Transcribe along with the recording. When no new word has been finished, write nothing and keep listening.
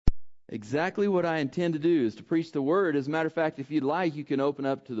Exactly what I intend to do is to preach the Word. As a matter of fact, if you'd like, you can open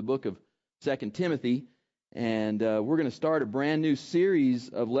up to the book of 2 Timothy, and we're going to start a brand new series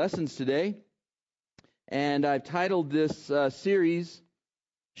of lessons today. And I've titled this series,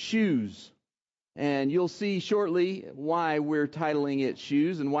 Shoes. And you'll see shortly why we're titling it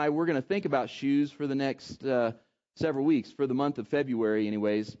Shoes and why we're going to think about shoes for the next several weeks, for the month of February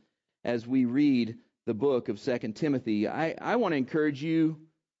anyways, as we read the book of 2 Timothy. I want to encourage you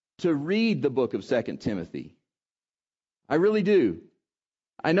to read the book of 2 Timothy. I really do.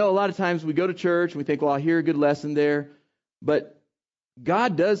 I know a lot of times we go to church and we think, well, I'll hear a good lesson there. But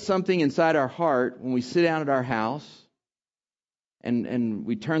God does something inside our heart when we sit down at our house and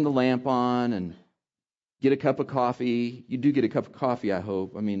we turn the lamp on and get a cup of coffee. You do get a cup of coffee, I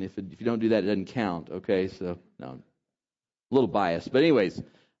hope. I mean, if you don't do that, it doesn't count. Okay, so no, a little biased. But anyways,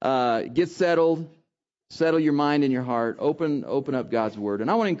 get settled. Settle your mind and your heart. Open up God's Word.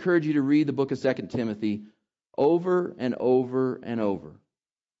 And I want to encourage you to read the book of 2 Timothy over and over and over.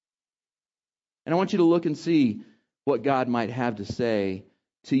 And I want you to look and see what God might have to say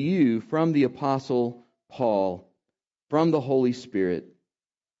to you from the Apostle Paul, from the Holy Spirit.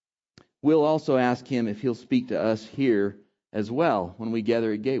 We'll also ask him if he'll speak to us here as well when we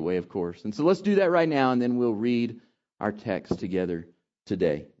gather at Gateway, of course. And so let's do that right now, and then we'll read our text together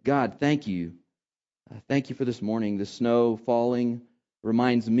today. God, thank you. Thank you for this morning. The snow falling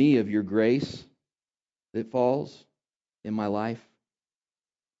reminds me of your grace that falls in my life.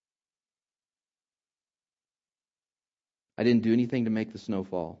 I didn't do anything to make the snow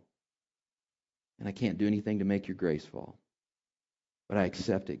fall, and I can't do anything to make your grace fall. But I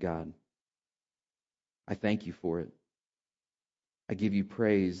accept it, God. I thank you for it. I give you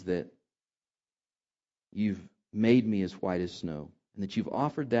praise that you've made me as white as snow, and that you've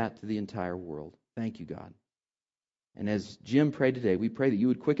offered that to the entire world. Thank you, God. And as Jim prayed today, we pray that you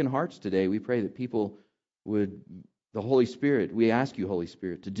would quicken hearts today. We pray that people would, the Holy Spirit, we ask you, Holy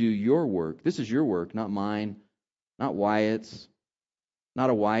Spirit, to do your work. This is your work, not mine, not Wyatt's, not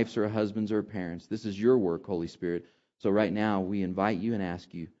a wife's or a husband's or a parent's. This is your work, Holy Spirit. So right now, we invite you and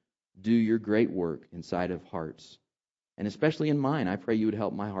ask you, do your great work inside of hearts. And especially in mine, I pray you would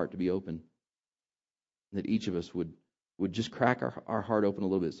help my heart to be open. That each of us would just crack our heart open a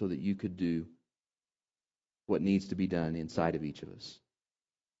little bit so that you could do what needs to be done inside of each of us.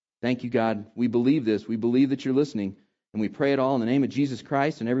 Thank you, God. We believe this. We believe that you're listening. And we pray it all in the name of Jesus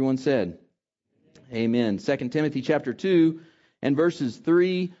Christ. And everyone said, Amen. 2 Timothy chapter 2 and verses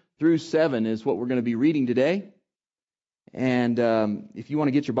 3 through 7 is what we're going to be reading today. And if you want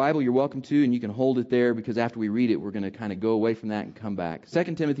to get your Bible, you're welcome to. And you can hold it there because after we read it, we're going to kind of go away from that and come back. 2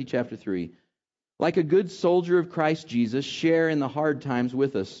 Timothy chapter 3. Like a good soldier of Christ Jesus, share in the hard times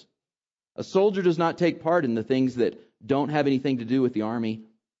with us. A soldier does not take part in the things that don't have anything to do with the army.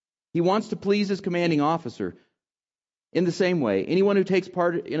 He wants to please his commanding officer. In the same way, anyone who takes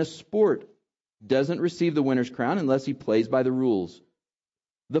part in a sport doesn't receive the winner's crown unless he plays by the rules.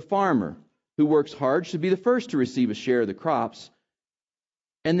 The farmer who works hard should be the first to receive a share of the crops.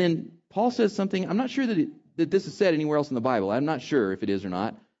 And then Paul says something, I'm not sure that this is said anywhere else in the Bible. I'm not sure if it is or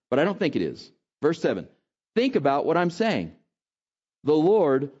not, but I don't think it is. Verse 7, think about what I'm saying. The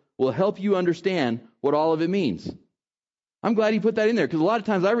Lord will help you understand what all of it means. I'm glad he put that in there because a lot of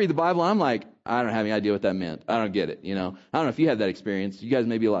times I read the Bible and I'm like, I don't have any idea what that meant. I don't get it. I don't know if you had that experience. You guys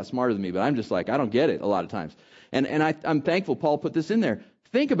may be a lot smarter than me, but I'm just like, I don't get it a lot of times. And I'm thankful Paul put this in there.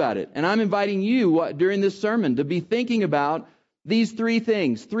 Think about it. And I'm inviting you during this sermon to be thinking about these three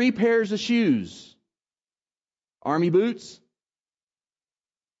things. 3 pairs of shoes. Army boots,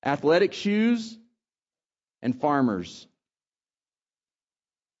 athletic shoes, and farmers.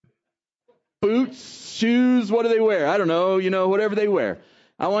 Boots, shoes, what do they wear? I don't know, whatever they wear.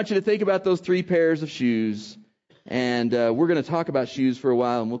 I want you to think about those 3 pairs of shoes. And we're going to talk about shoes for a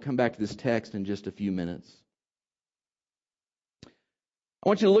while, and we'll come back to this text in just a few minutes. I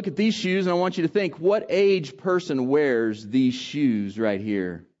want you to look at these shoes, and I want you to think, what age person wears these shoes right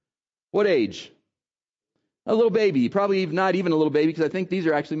here? What age? A little baby. Probably not even a little baby, because I think these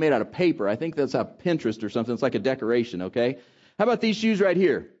are actually made out of paper. I think that's out Pinterest or something. It's like a decoration, okay? How about these shoes right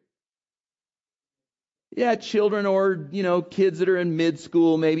here? Yeah, children or, kids that are in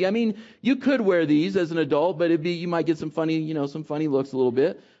mid-school maybe. I mean, you could wear these as an adult, but you might get some funny looks a little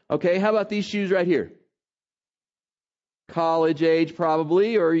bit. Okay, how about these shoes right here? College age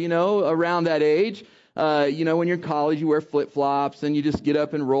probably, or, around that age. When you're in college, you wear flip-flops and you just get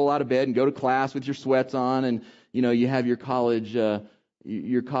up and roll out of bed and go to class with your sweats on and, you have your college logo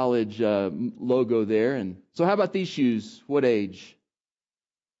there. And so how about these shoes? What age?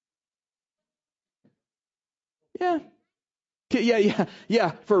 Yeah,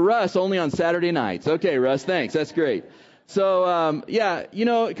 Yeah. For Russ, only on Saturday nights. Okay, Russ, thanks. That's great. So,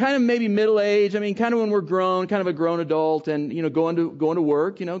 kind of maybe middle age. I mean, kind of when we're grown, kind of a grown adult, and going to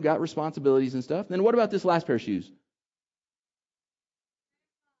work. Got responsibilities and stuff. Then what about this last pair of shoes?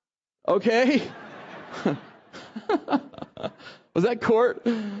 Okay. Was that Court?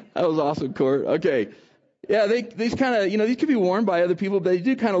 That was awesome, Court. Okay. Yeah, these kind of, these could be worn by other people, but they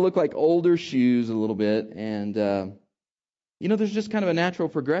do kind of look like older shoes a little bit. And, there's just kind of a natural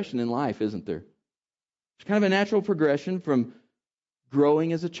progression in life, isn't there? There's kind of a natural progression from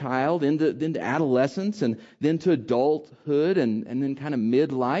growing as a child into adolescence and then to adulthood and then kind of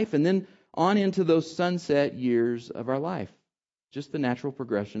midlife and then on into those sunset years of our life. Just the natural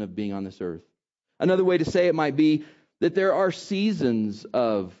progression of being on this earth. Another way to say it might be that there are seasons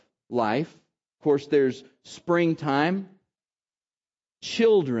of life. Of course, there's springtime,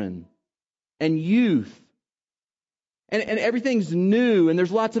 children, and youth. And everything's new, and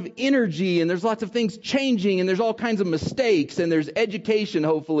there's lots of energy, and there's lots of things changing, and there's all kinds of mistakes, and there's education,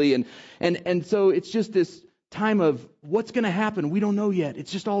 hopefully. And so it's just this time of what's going to happen. We don't know yet.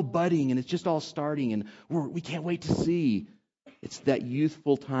 It's just all budding, and it's just all starting, and we can't wait to see. It's that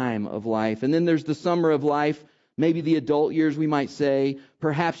youthful time of life. And then there's the summer of life, maybe the adult years, we might say.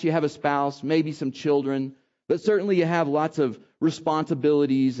 Perhaps you have a spouse, maybe some children. But certainly you have lots of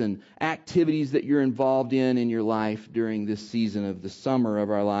responsibilities and activities that you're involved in your life during this season of the summer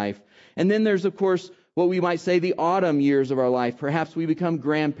of our life. And then there's, of course, what we might say the autumn years of our life. Perhaps we become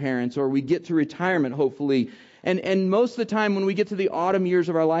grandparents or we get to retirement, hopefully. And most of the time when we get to the autumn years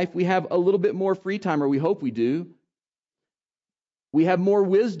of our life, we have a little bit more free time, or we hope we do. We have more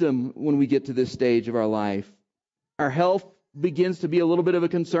wisdom when we get to this stage of our life. Our health begins to be a little bit of a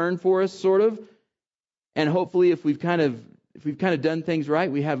concern for us, sort of. And hopefully if we've kind of done things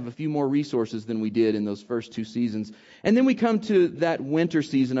right, we have a few more resources than we did in those first two seasons. And then we come to that winter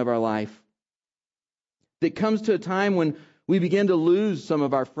season of our life. That comes to a time when we begin to lose some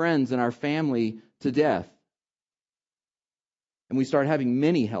of our friends and our family to death. And we start having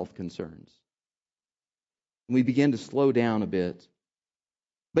many health concerns. And we begin to slow down a bit.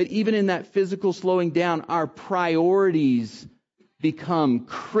 But even in that physical slowing down, our priorities become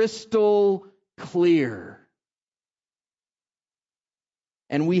crystal clear.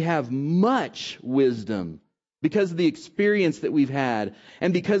 And we have much wisdom because of the experience that we've had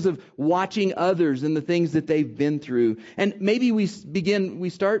and because of watching others and the things that they've been through. And maybe maybe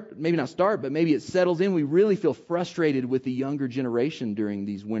it settles in. We really feel frustrated with the younger generation during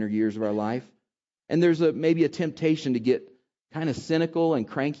these winter years of our life. And there's maybe a temptation to get kind of cynical and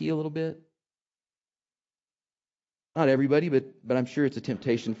cranky a little bit. Not everybody, but I'm sure it's a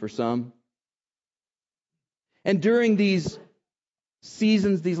temptation for some. And during these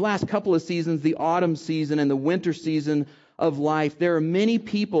seasons, these last couple of seasons, the autumn season and the winter season of life, there are many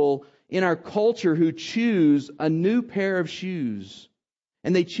people in our culture who choose a new pair of shoes.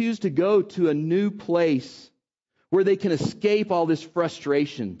 And they choose to go to a new place where they can escape all this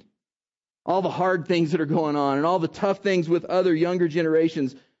frustration, all the hard things that are going on, and all the tough things with other younger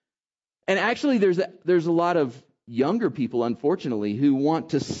generations. And actually, there's a lot of younger people, unfortunately, who want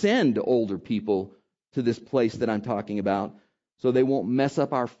to send older people to this place that I'm talking about so they won't mess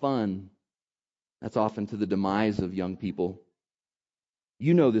up our fun. That's often to the demise of young people.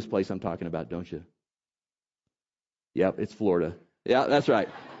 You know this place I'm talking about, don't you? Yep, it's Florida. Yeah, that's right.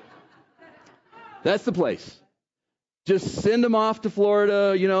 That's the place. Just send them off to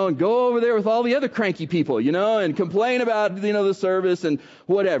Florida, and go over there with all the other cranky people, and complain about, the service and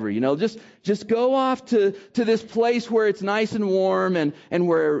whatever, just go off to this place where it's nice and warm and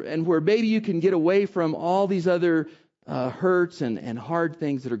where maybe you can get away from all these other hurts and hard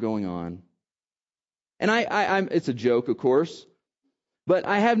things that are going on. And I'm it's a joke, of course, but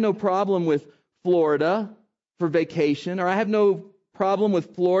I have no problem with Florida for vacation, or I have no problem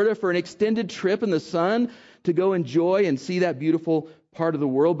with Florida for an extended trip in the sun to go enjoy and see that beautiful part of the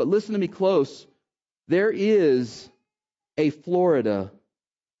world. But listen to me close. There is a Florida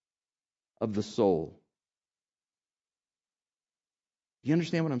of the soul. Do you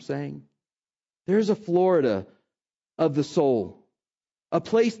understand what I'm saying? There's a Florida of the soul. A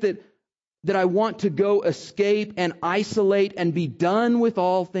place that I want to go escape and isolate and be done with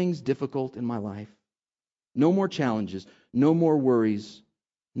all things difficult in my life. No more challenges. No more worries.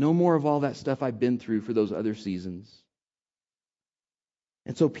 No more of all that stuff I've been through for those other seasons.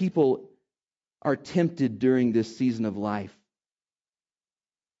 And so people are tempted during this season of life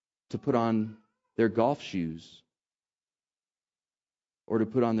to put on their golf shoes, or to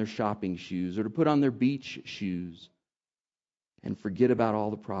put on their shopping shoes, or to put on their beach shoes, and forget about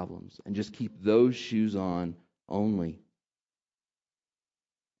all the problems and just keep those shoes on only.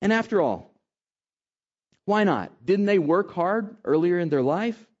 And after all, why not? Didn't they work hard earlier in their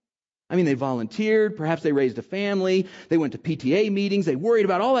life? I mean, they volunteered. Perhaps they raised a family. They went to PTA meetings. They worried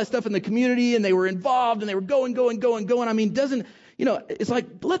about all that stuff in the community, and they were involved, and they were going. I mean, it's like,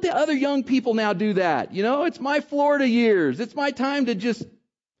 let the other young people now do that. It's my Florida years. It's my time to just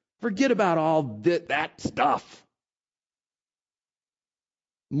forget about all that stuff.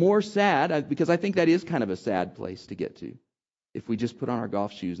 More sad, because I think that is kind of a sad place to get to, if we just put on our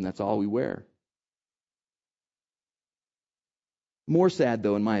golf shoes and that's all we wear. More sad,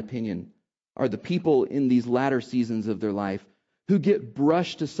 though, in my opinion, are the people in these latter seasons of their life who get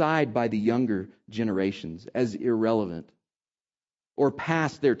brushed aside by the younger generations as irrelevant or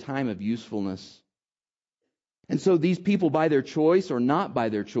past their time of usefulness. And so these people, by their choice or not by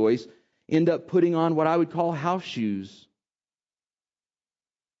their choice, end up putting on what I would call house shoes,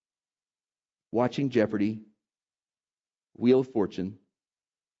 watching Jeopardy, Wheel of Fortune,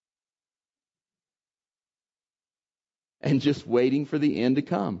 and just waiting for the end to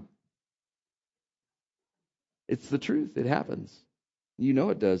come. It's the truth. It happens. You know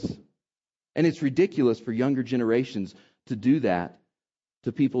it does. And it's ridiculous for younger generations to do that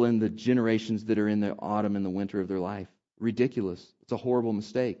to people in the generations that are in the autumn and the winter of their life. Ridiculous. It's a horrible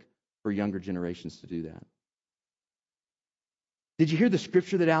mistake for younger generations to do that. Did you hear the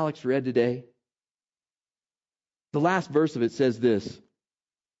scripture that Alex read today? The last verse of it says this: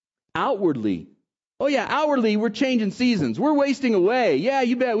 outwardly, we're changing seasons. We're wasting away. Yeah,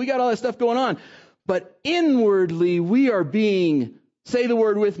 you bet. We got all that stuff going on. But inwardly, we are being, say the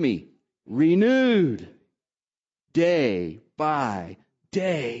word with me, renewed day by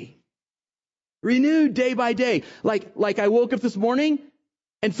day. Renewed day by day. Like I woke up this morning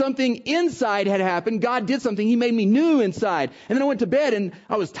and something inside had happened. God did something. He made me new inside. And then I went to bed and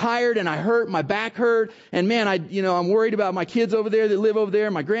I was tired and I hurt. My back hurt. And man, I'm worried about my kids over there that live over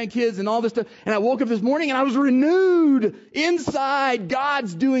there, my grandkids and all this stuff. And I woke up this morning and I was renewed inside.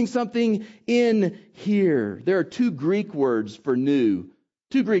 God's doing something in here. There are two Greek words for new.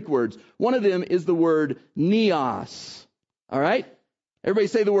 Two Greek words. One of them is the word neos. All right? Everybody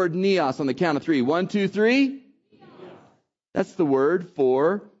say the word neos on the count of three. 1, 2, 3. That's the word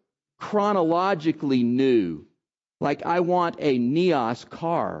for chronologically new. Like I want a Neos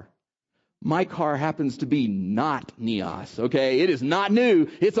car. My car happens to be not Neos, okay? It is not new.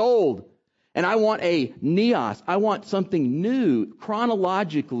 It's old. And I want a Neos. I want something new.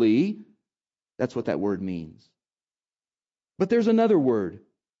 Chronologically, that's what that word means. But there's another word.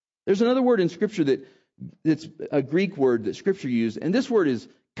 There's another word in Scripture that's a Greek word that Scripture used, and this word is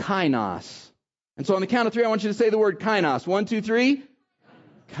kainos. And so on the count of three, I want you to say the word kainos. 1, 2, 3.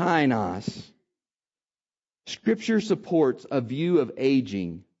 Kainos. Scripture supports a view of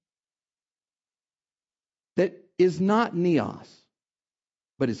aging that is not neos,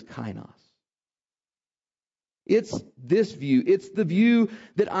 but is kainos. It's this view. It's the view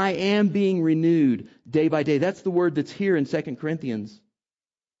that I am being renewed day by day. That's the word that's here in 2 Corinthians.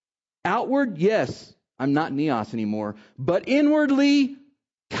 Outward, yes, I'm not neos anymore. But inwardly,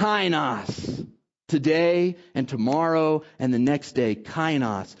 kainos. Today and tomorrow and the next day,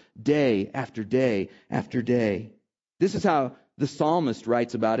 kainos, day after day after day. This is how the psalmist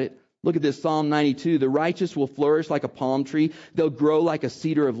writes about it. Look at this, Psalm 92. The righteous will flourish like a palm tree. They'll grow like a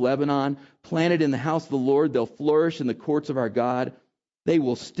cedar of Lebanon. Planted in the house of the Lord, they'll flourish in the courts of our God. They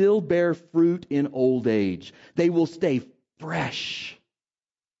will still bear fruit in old age. They will stay fresh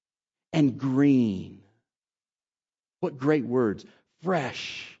and green. What great words.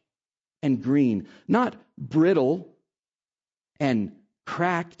 Fresh and green. Not brittle and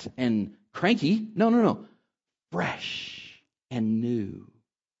cracked and cranky. No. Fresh and new.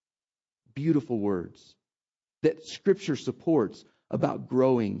 Beautiful words that Scripture supports about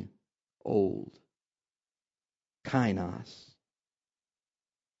growing old. Kainos.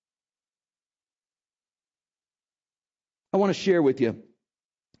 I want to share with you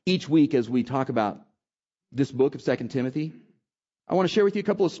each week as we talk about this book of 2 Timothy. I want to share with you a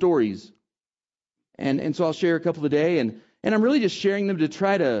couple of stories. And so I'll share a couple today. And I'm really just sharing them to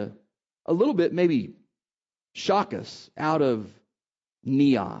try to, a little bit, maybe shock us out of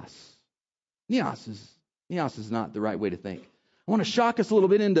neos. Neos is not the right way to think. I want to shock us a little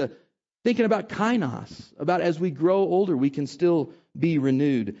bit into thinking about kainos, about as we grow older, we can still be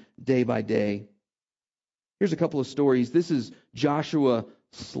renewed day by day. Here's a couple of stories. This is Joshua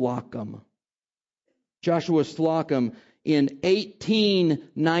Slocum. Joshua Slocum in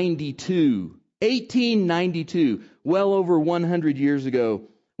 1892, well over 100 years ago,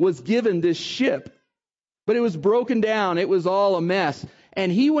 was given this ship. But it was broken down. It was all a mess.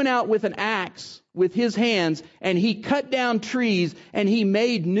 And he went out with an axe with his hands, and he cut down trees, and he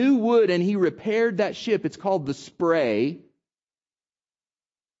made new wood, and he repaired that ship. It's called the Spray.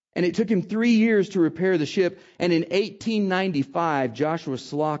 And it took him 3 years to repair the ship. And in 1895, Joshua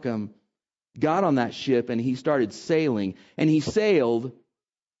Slocum got on that ship, and he started sailing. And he sailed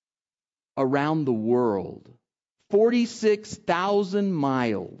around the world, 46,000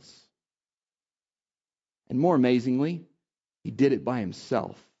 miles. And more amazingly, he did it by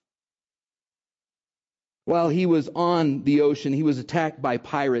himself. While he was on the ocean, he was attacked by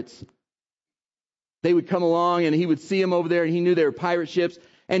pirates. They would come along, and he would see them over there, and he knew they were pirate ships.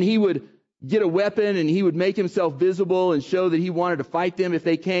 And he would get a weapon, and he would make himself visible and show that he wanted to fight them if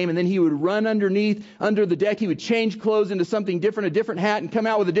they came. And then he would run under the deck. He would change clothes into something different, a different hat, and come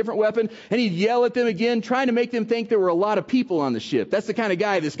out with a different weapon. And he'd yell at them again, trying to make them think there were a lot of people on the ship. That's the kind of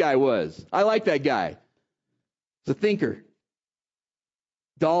guy this guy was. I like that guy. He's a thinker.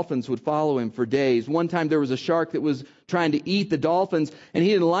 Dolphins would follow him for days. One time there was a shark that was trying to eat the dolphins, and he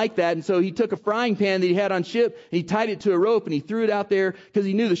didn't like that, and so he took a frying pan that he had on ship, and he tied it to a rope, and he threw it out there because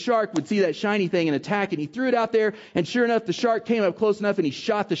he knew the shark would see that shiny thing and attack, and he threw it out there, and sure enough, the shark came up close enough, and he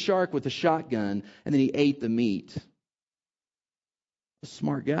shot the shark with a shotgun, and then he ate the meat. A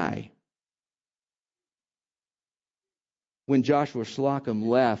smart guy. When Joshua Slocum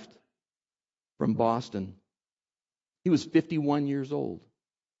left from Boston, he was 51 years old.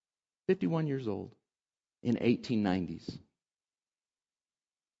 51 years old in 1890s.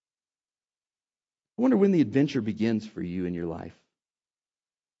 I wonder when the adventure begins for you in your life.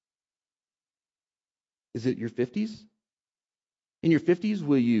 Is it your 50s? In your 50s,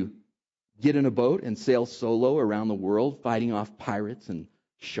 will you get in a boat and sail solo around the world, fighting off pirates and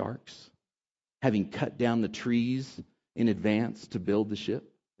sharks, having cut down the trees in advance to build the ship?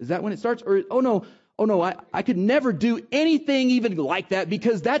 Is that when it starts? Or, oh no, I could never do anything even like that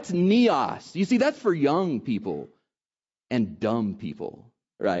because that's neos. You see, that's for young people and dumb people,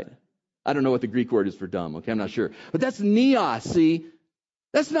 right? I don't know what the Greek word is for dumb, okay? I'm not sure. But that's neos, see?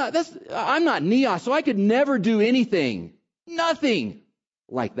 I'm not neos, so I could never do anything, nothing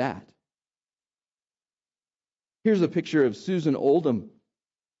like that. Here's a picture of Susan Oldham.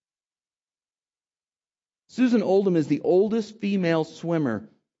 Susan Oldham is the oldest female swimmer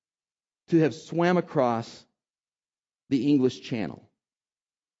to have swam across the English Channel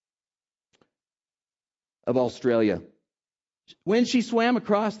of Australia. When she swam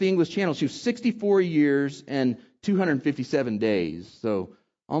across the English Channel, she was 64 years and 257 days, so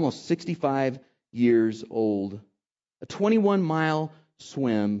almost 65 years old. A 21-mile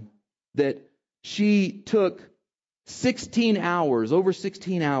swim that she took 16 hours, over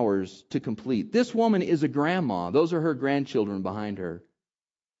 16 hours to complete. This woman is a grandma. Those are her grandchildren behind her.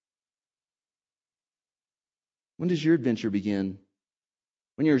 When does your adventure begin?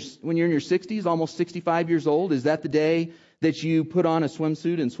 When you're in your 60s, almost 65 years old, is that the day that you put on a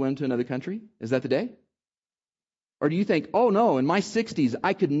swimsuit and swim to another country? Is that the day? Or do you think, oh no, in my 60s,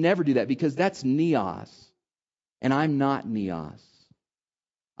 I could never do that because that's neos. And I'm not neos.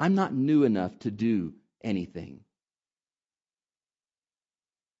 I'm not new enough to do anything.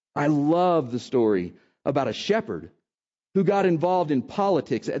 I love the story about a shepherd who got involved in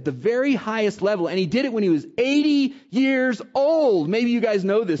politics at the very highest level, and he did it when he was 80 years old. Maybe you guys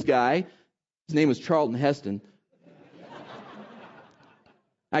know this guy. His name was Charlton Heston.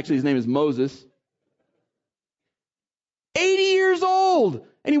 Actually, his name is Moses. 80 years old!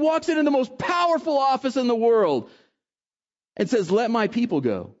 And he walks into the most powerful office in the world and says, "Let my people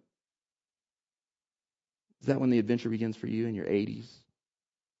go." Is that when the adventure begins for you in your 80s?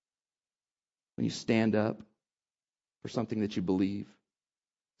 When you stand up for something that you believe,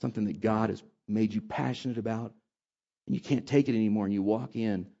 something that God has made you passionate about, and you can't take it anymore, and you walk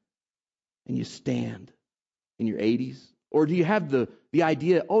in and you stand in your 80s? Or do you have the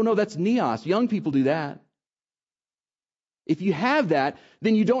idea, oh no, that's neos, young people do that? If you have that,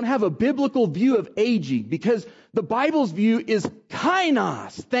 then you don't have a biblical view of aging, because the Bible's view is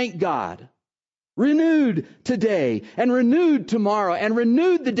kainos, thank God. Renewed today, and renewed tomorrow, and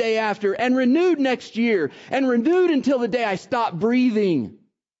renewed the day after, and renewed next year, and renewed until the day I stop breathing.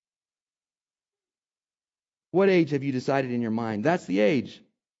 What age have you decided in your mind? That's the age.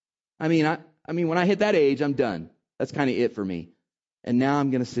 I mean, when I hit that age, I'm done. That's kind of it for me. And now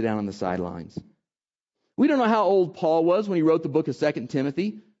I'm going to sit down on the sidelines. We don't know how old Paul was when he wrote the book of 2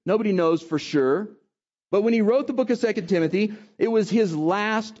 Timothy. Nobody knows for sure. But when he wrote the book of 2 Timothy, it was his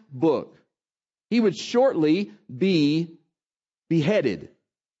last book. He would shortly be beheaded,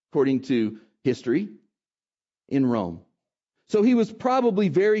 according to history, in Rome. So he was probably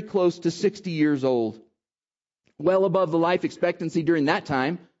very close to 60 years old well above the life expectancy during that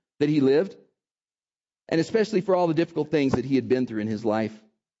time that he lived, and especially for all the difficult things that he had been through in his life.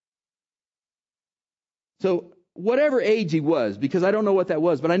 So whatever age he was, because I don't know what that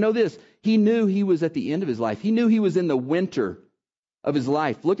was, but I know this, he knew he was at the end of his life. He knew he was in the winter of his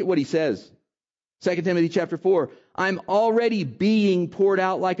life. Look at what he says. 2 Timothy chapter 4, I'm already being poured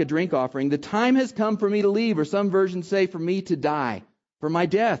out like a drink offering. The time has come for me to leave, or some versions say for me to die, for my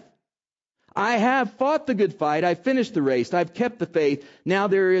death. I have fought the good fight. I've finished the race. I've kept the faith. Now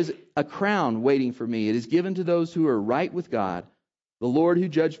there is a crown waiting for me. It is given to those who are right with God. The Lord who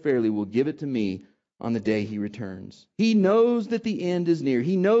judged fairly will give it to me on the day he returns. He knows that the end is near.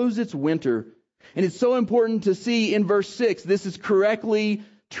 He knows it's winter. And it's so important to see in verse 6, this is correctly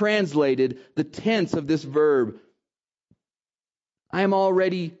translated, the tense of this verb. I am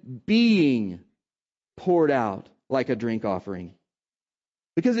already being poured out like a drink offering.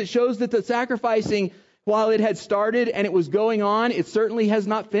 Because it shows that the sacrificing, while it had started and it was going on, it certainly has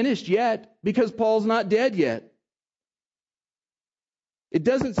not finished yet, because Paul's not dead yet. It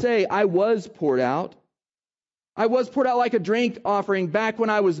doesn't say, I was poured out. I was poured out like a drink offering back when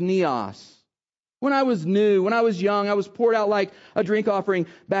I was neos. When I was new, when I was young, I was poured out like a drink offering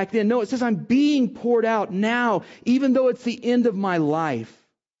back then. No, it says I'm being poured out now, even though it's the end of my life.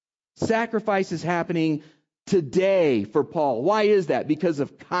 Sacrifice is happening today for Paul. Why is that? Because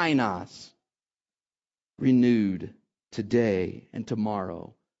of kainos. Renewed today and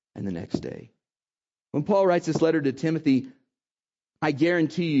tomorrow and the next day. When Paul writes this letter to Timothy, I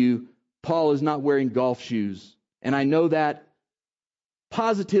guarantee you, Paul is not wearing golf shoes. And I know that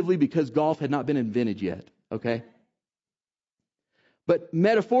positively because golf had not been invented yet, okay? But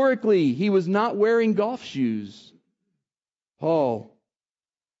metaphorically, he was not wearing golf shoes. Paul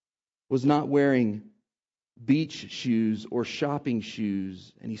was not wearing beach shoes or shopping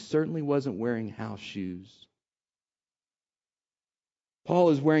shoes, and he certainly wasn't wearing house shoes.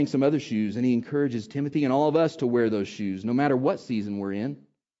 Paul is wearing some other shoes, and he encourages Timothy and all of us to wear those shoes, no matter what season we're in.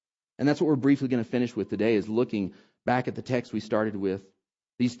 And that's what we're briefly going to finish with today, is looking back at the text we started with.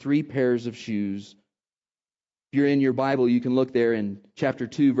 These 3 pairs of shoes. If you're in your Bible, you can look there in chapter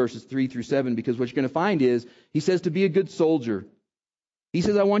 2, verses 3 through 7, because what you're going to find is, he says to be a good soldier. He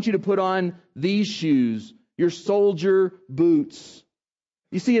says, I want you to put on these shoes, your soldier boots.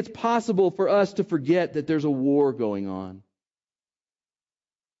 You see, it's possible for us to forget that there's a war going on.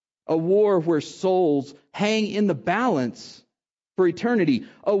 A war where souls hang in the balance for eternity.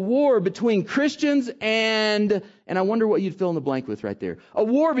 A war between Christians and I wonder what you'd fill in the blank with right there. A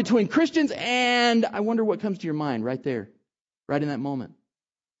war between Christians and I wonder what comes to your mind right there, right in that moment.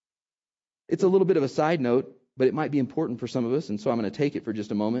 It's a little bit of a side note, but it might be important for some of us, and so I'm going to take it for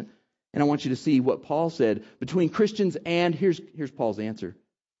just a moment. And I want you to see what Paul said. Between Christians and, here's Paul's answer.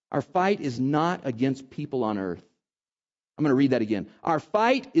 Our fight is not against people on earth. I'm going to read that again. Our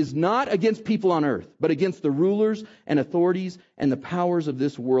fight is not against people on earth, but against the rulers and authorities and the powers of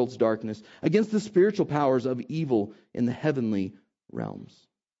this world's darkness, against the spiritual powers of evil in the heavenly realms.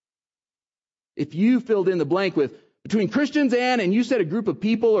 If you filled in the blank with between Christians and you said a group of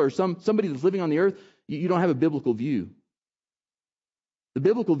people or somebody that's living on the earth, you don't have a biblical view. The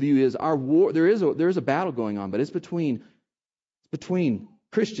biblical view is our war. There is a battle going on, but it's between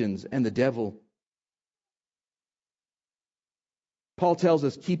Christians and the devil. Paul tells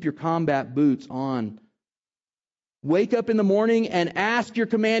us, keep your combat boots on. Wake up in the morning and ask your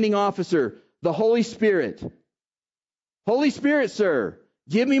commanding officer, the Holy Spirit. Holy Spirit, sir,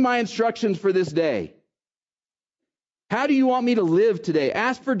 give me my instructions for this day. How do you want me to live today?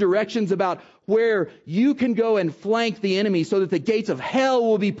 Ask for directions about where you can go and flank the enemy so that the gates of hell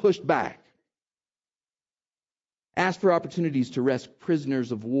will be pushed back. Ask for opportunities to rescue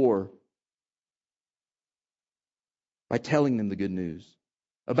prisoners of war by telling them the good news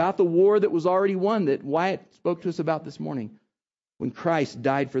about the war that was already won, that Wyatt spoke to us about this morning, when Christ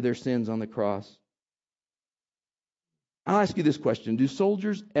died for their sins on the cross. I'll ask you this question. Do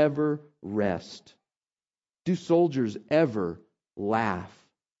soldiers ever rest? Do soldiers ever laugh?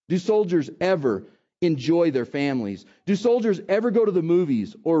 Do soldiers ever enjoy their families? Do soldiers ever go to the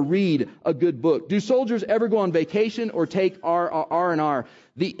movies or read a good book? Do soldiers ever go on vacation or take R&R?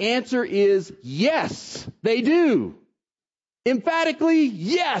 The answer is yes, they do. Emphatically,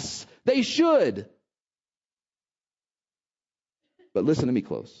 yes, they should. But listen to me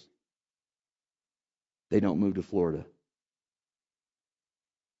close. They don't move to Florida.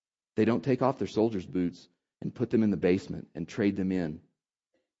 They don't take off their soldier's boots and put them in the basement and trade them in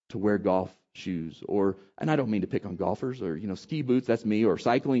to wear golf shoes. And I don't mean to pick on golfers or, ski boots, that's me, or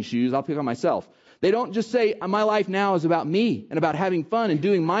cycling shoes, I'll pick on myself. They don't just say, my life now is about me and about having fun and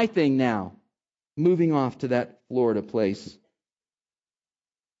doing my thing now. Moving off to that Florida place.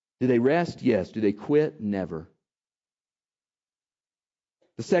 Do they rest? Yes. Do they quit? Never.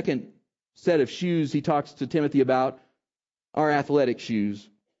 The second set of shoes he talks to Timothy about are athletic shoes.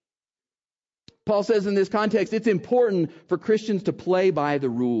 Paul says in this context, it's important for Christians to play by the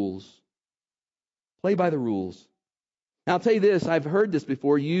rules. Play by the rules. Now, I'll tell you this, I've heard this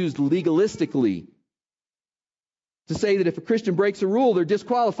before used legalistically to say that if a Christian breaks a rule, they're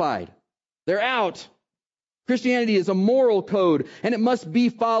disqualified. They're out. Christianity is a moral code, and it must be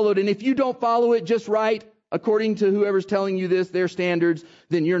followed. And if you don't follow it just right, according to whoever's telling you this, their standards,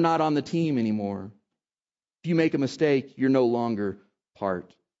 then you're not on the team anymore. If you make a mistake, you're no longer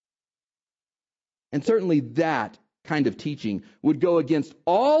part. And certainly that kind of teaching would go against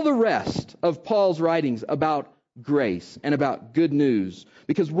all the rest of Paul's writings about grace and about good news.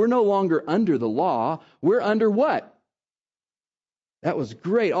 Because we're no longer under the law. We're under what? That was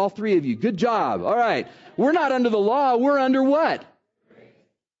great. All three of you. Good job. All right. We're not under the law. We're under what?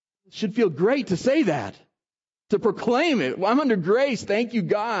 It should feel great to say that. To proclaim it. I'm under grace. Thank you,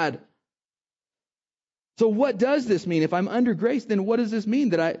 God. So what does this mean? If I'm under grace, then what does this mean?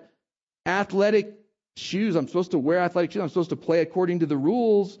 That athletic shoes, I'm supposed to wear athletic shoes. I'm supposed to play according to the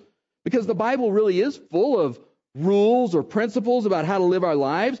rules. Because the Bible really is full of rules or principles about how to live our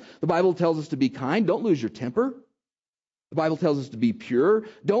lives. The Bible tells us to be kind. Don't lose your temper. The Bible tells us to be pure.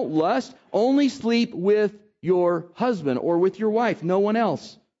 Don't lust. Only sleep with your husband or with your wife, no one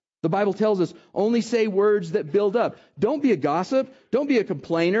else. The Bible tells us only say words that build up. Don't be a gossip. Don't be a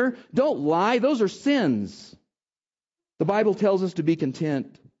complainer. Don't lie. Those are sins. The Bible tells us to be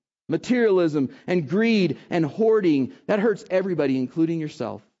content. Materialism and greed and hoarding, that hurts everybody, including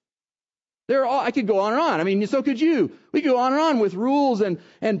yourself. I could go on and on. I mean, so could you. We could go on and on with rules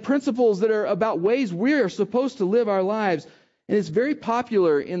and principles that are about ways we are supposed to live our lives. And it's very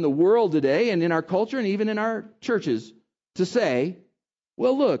popular in the world today and in our culture and even in our churches to say,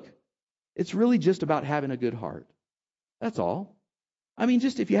 well, look, it's really just about having a good heart. That's all. I mean,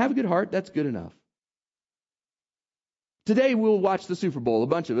 just if you have a good heart, that's good enough. Today we'll watch the Super Bowl, a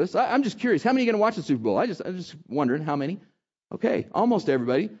bunch of us. I'm just curious, how many are going to watch the Super Bowl? I'm just wondering how many. Okay, almost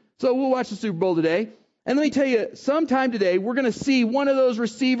everybody. So we'll watch the Super Bowl today. And let me tell you, sometime today, we're going to see one of those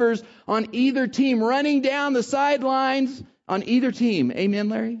receivers on either team running down the sidelines on either team. Amen,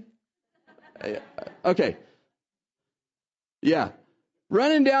 Larry? Okay. Yeah.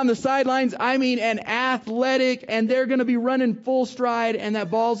 Running down the sidelines, and athletic, and they're going to be running full stride, and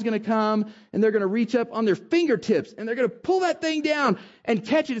that ball's going to come, and they're going to reach up on their fingertips, and they're going to pull that thing down and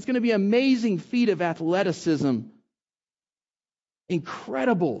catch it. It's going to be an amazing feat of athleticism.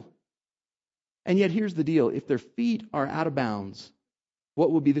 Incredible. And yet here's the deal. If their feet are out of bounds,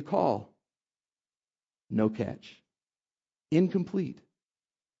 what will be the call? No catch. Incomplete.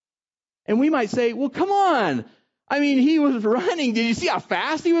 And we might say, well, come on. He was running. Did you see how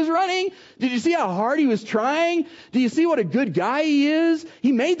fast he was running? Did you see how hard he was trying? Do you see what a good guy he is?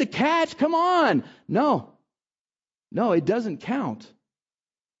 He made the catch. Come on. No, it doesn't count.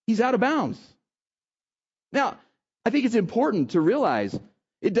 He's out of bounds. Now, I think it's important to realize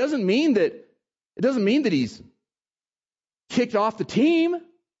it doesn't mean that he's kicked off the team.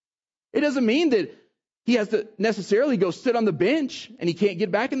 It doesn't mean that he has to necessarily go sit on the bench and he can't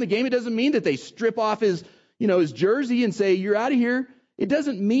get back in the game. It doesn't mean that they strip off his jersey and say, you're out of here. It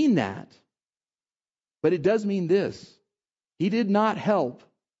doesn't mean that. But it does mean this. He did not help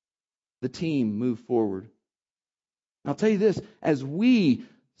the team move forward. And I'll tell you this, as we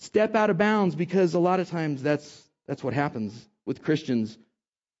step out of bounds, because a lot of times that's what happens with Christians,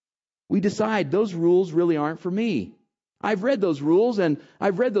 we decide those rules really aren't for me. I've read those rules and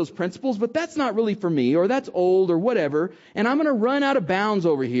I've read those principles, but that's not really for me, or that's old or whatever, and I'm going to run out of bounds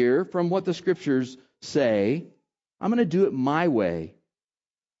over here from what the Scriptures say. I'm going to do it my way.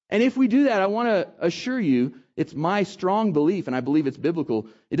 And if we do that, I want to assure you, it's my strong belief, and I believe it's biblical,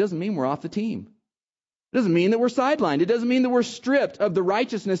 it doesn't mean we're off the team. It doesn't mean that we're sidelined. It doesn't mean that we're stripped of the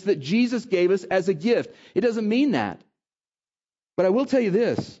righteousness that Jesus gave us as a gift. It doesn't mean that. But I will tell you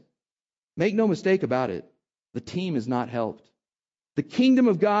this. Make no mistake about it. The team is not helped. The kingdom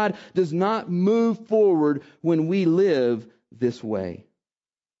of God does not move forward when we live this way.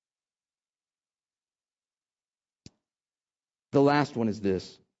 The last one is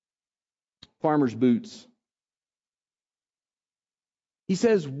this. Farmer's boots. He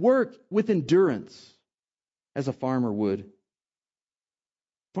says, work with endurance as a farmer would.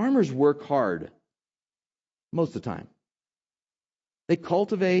 Farmers work hard most of the time. They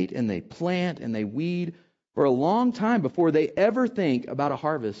cultivate and they plant and they weed for a long time before they ever think about a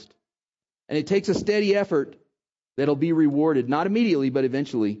harvest. And it takes a steady effort that'll be rewarded, not immediately, but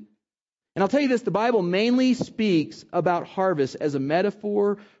eventually. And I'll tell you this, the Bible mainly speaks about harvest as a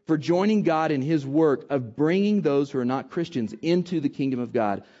metaphor for joining God in His work of bringing those who are not Christians into the kingdom of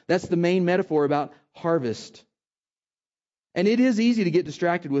God. That's the main metaphor about harvest. And it is easy to get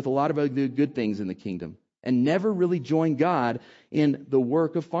distracted with a lot of other good things in the kingdom and never really join God in the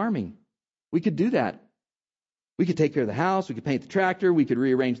work of farming. We could do that. We could take care of the house, we could paint the tractor, we could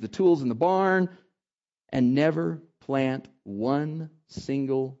rearrange the tools in the barn, and never plant one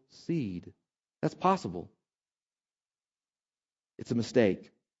single seed. That's possible. It's a mistake.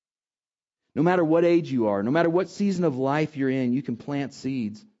 No matter what age you are, no matter what season of life you're in, you can plant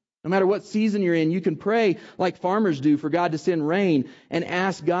seeds. No matter what season you're in, you can pray like farmers do for God to send rain and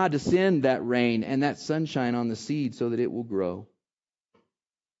ask God to send that rain and that sunshine on the seed so that it will grow.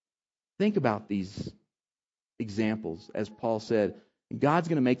 Think about these examples, as Paul said. God's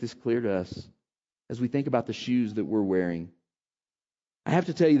going to make this clear to us as we think about the shoes that we're wearing. I have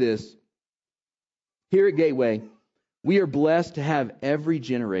to tell you this. Here at Gateway, we are blessed to have every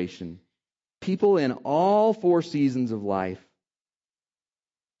generation, people in all four seasons of life.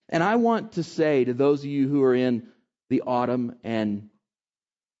 And I want to say to those of you who are in the autumn and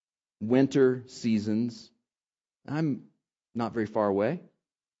winter seasons, I'm not very far away,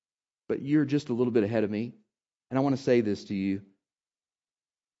 but you're just a little bit ahead of me. And I want to say this to you.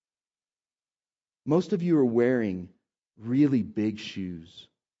 Most of you are wearing really big shoes.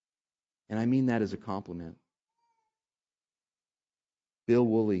 And I mean that as a compliment. Bill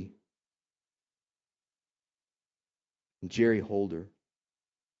Woolley, and Jerry Holder,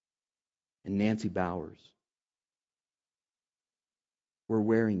 and Nancy Bowers were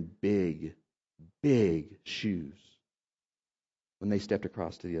wearing big, big shoes when they stepped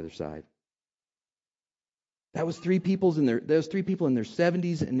across to the other side. That was three people in their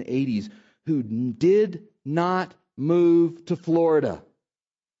 70s and 80s who did not move to Florida.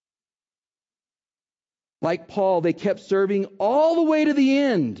 Like Paul, they kept serving all the way to the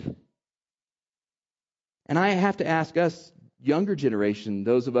end. And I have to ask us, younger generation,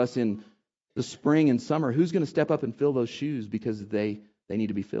 those of us in the spring and summer, who's going to step up and fill those shoes because they need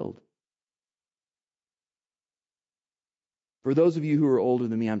to be filled? For those of you who are older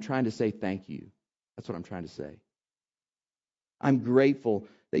than me, I'm trying to say thank you. That's what I'm trying to say. I'm grateful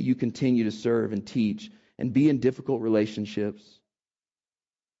that you continue to serve and teach and be in difficult relationships.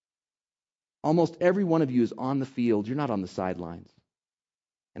 Almost every one of you is on the field. You're not on the sidelines.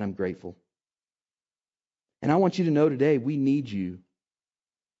 And I'm grateful. And I want you to know today, we need you.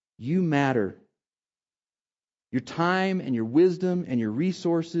 You matter. Your time and your wisdom and your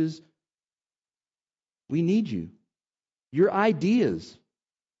resources, we need you. Your ideas.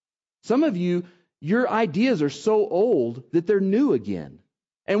 Some of you, your ideas are so old that they're new again.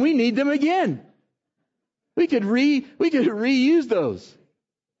 And we need them again. We could reuse those.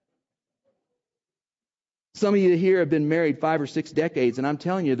 Some of you here have been married 5 or 6 decades, and I'm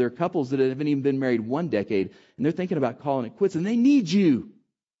telling you, there are couples that haven't even been married 1 decade, and they're thinking about calling it quits, and they need you.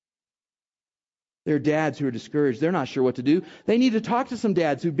 There are dads who are discouraged. They're not sure what to do. They need to talk to some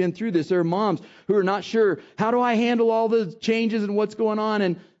dads who've been through this. There are moms who are not sure, how do I handle all the changes and what's going on?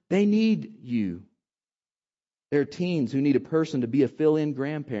 And they need you. There are teens who need a person to be a fill-in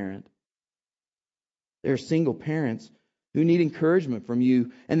grandparent. There are single parents who need encouragement from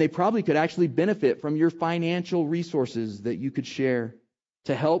you, and they probably could actually benefit from your financial resources that you could share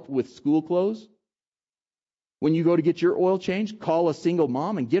to help with school clothes. When you go to get your oil changed, call a single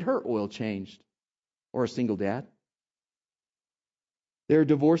mom and get her oil changed, or a single dad. There are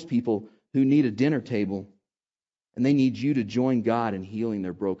divorced people who need a dinner table, and they need you to join God in healing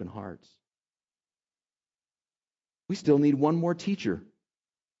their broken hearts. We still need one more teacher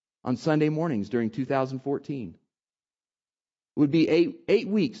on Sunday mornings during 2014. It would be eight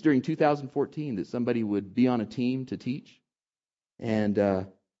weeks during 2014 that somebody would be on a team to teach. And it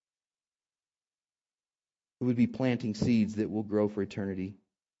would be planting seeds that will grow for eternity.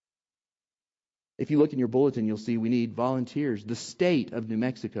 If you look in your bulletin, you'll see we need volunteers. The state of New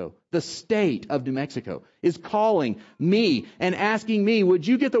Mexico is calling me and asking me, would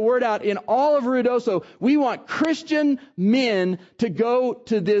you get the word out in all of Ruidoso? We want Christian men to go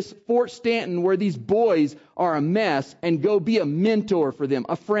to this Fort Stanton where these boys are a mess and go be a mentor for them,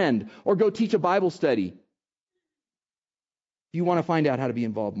 a friend, or go teach a Bible study. If you want to find out how to be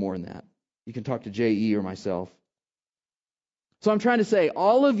involved more in that, you can talk to J.E. or myself. So I'm trying to say,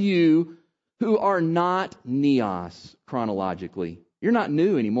 all of you who are not neos chronologically. You're not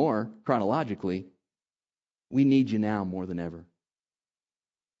new anymore chronologically. We need you now more than ever.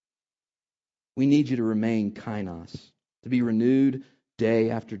 We need you to remain kainos, to be renewed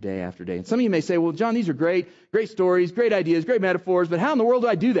day after day after day. And some of you may say, well, John, these are great stories, great ideas, great metaphors, but how in the world do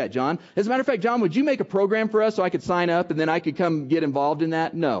I do that, John? As a matter of fact, John, would you make a program for us so I could sign up and then I could come get involved in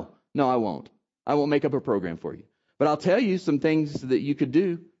that? No, I won't. I won't make up a program for you. But I'll tell you some things that you could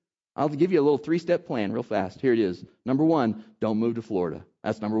do. I'll give you a little 3-step plan real fast. Here it is. Number 1, don't move to Florida.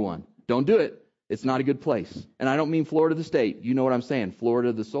 That's number 1. Don't do it. It's not a good place. And I don't mean Florida the state. You know what I'm saying.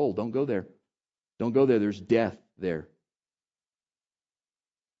 Florida the soul. Don't go there. Don't go there. There's death there.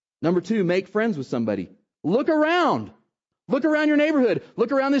 Number 2, make friends with somebody. Look around. Look around your neighborhood.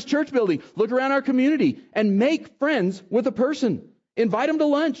 Look around this church building. Look around our community and make friends with a person. Invite them to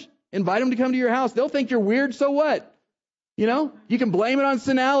lunch. Invite them to come to your house. They'll think you're weird, so what? You can blame it on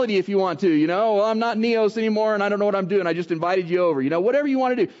senility if you want to. Well, I'm not Neos anymore and I don't know what I'm doing. I just invited you over. Whatever you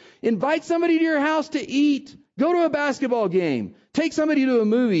want to do. Invite somebody to your house to eat. Go to a basketball game. Take somebody to a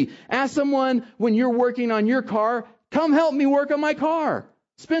movie. Ask someone when you're working on your car, come help me work on my car.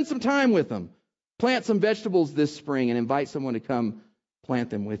 Spend some time with them. Plant some vegetables this spring and invite someone to come plant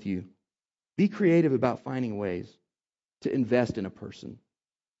them with you. Be creative about finding ways to invest in a person.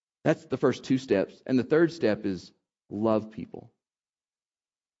 That's the first 2 steps. And the third step is love people.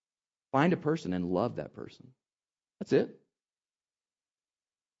 Find a person and love that person. That's it.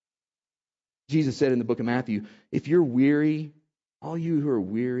 Jesus said in the book of Matthew, if you're weary, all you who are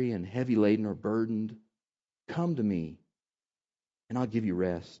weary and heavy laden or burdened, come to me and I'll give you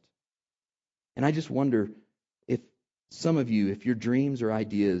rest. And I just wonder if some of you, if your dreams or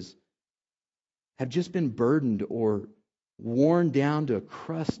ideas have just been burdened or worn down to a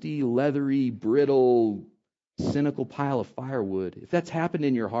crusty, leathery, brittle, cynical pile of firewood, if that's happened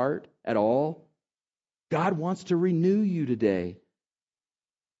in your heart at all, God wants to renew you today.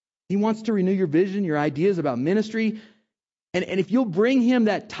 He wants to renew your vision, your ideas about ministry. And if you'll bring him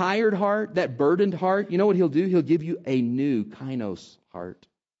that tired heart, that burdened heart, you know what he'll do? He'll give you a new kainos heart,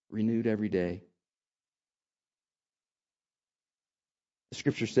 renewed every day. The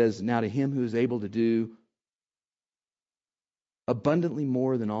scripture says, now to him who is able to do abundantly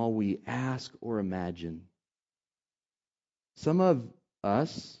more than all we ask or imagine. Some of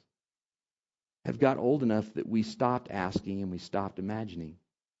us have got old enough that we stopped asking and we stopped imagining.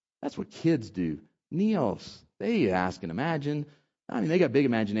 That's what kids do. Neos, they ask and imagine. They got big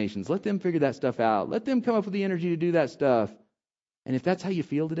imaginations. Let them figure that stuff out. Let them come up with the energy to do that stuff. And if that's how you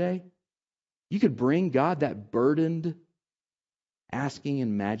feel today, you could bring God that burdened asking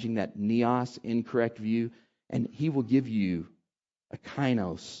and imagining, that neos, incorrect view, and he will give you a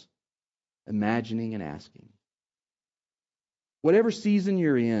kainos, imagining and asking. Whatever season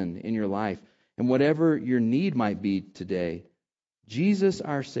you're in your life, and whatever your need might be today, Jesus,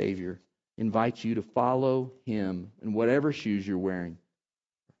 our Savior, invites you to follow him in whatever shoes you're wearing.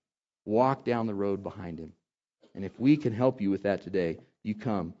 Walk down the road behind him. And if we can help you with that today, you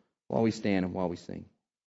come while we stand and while we sing.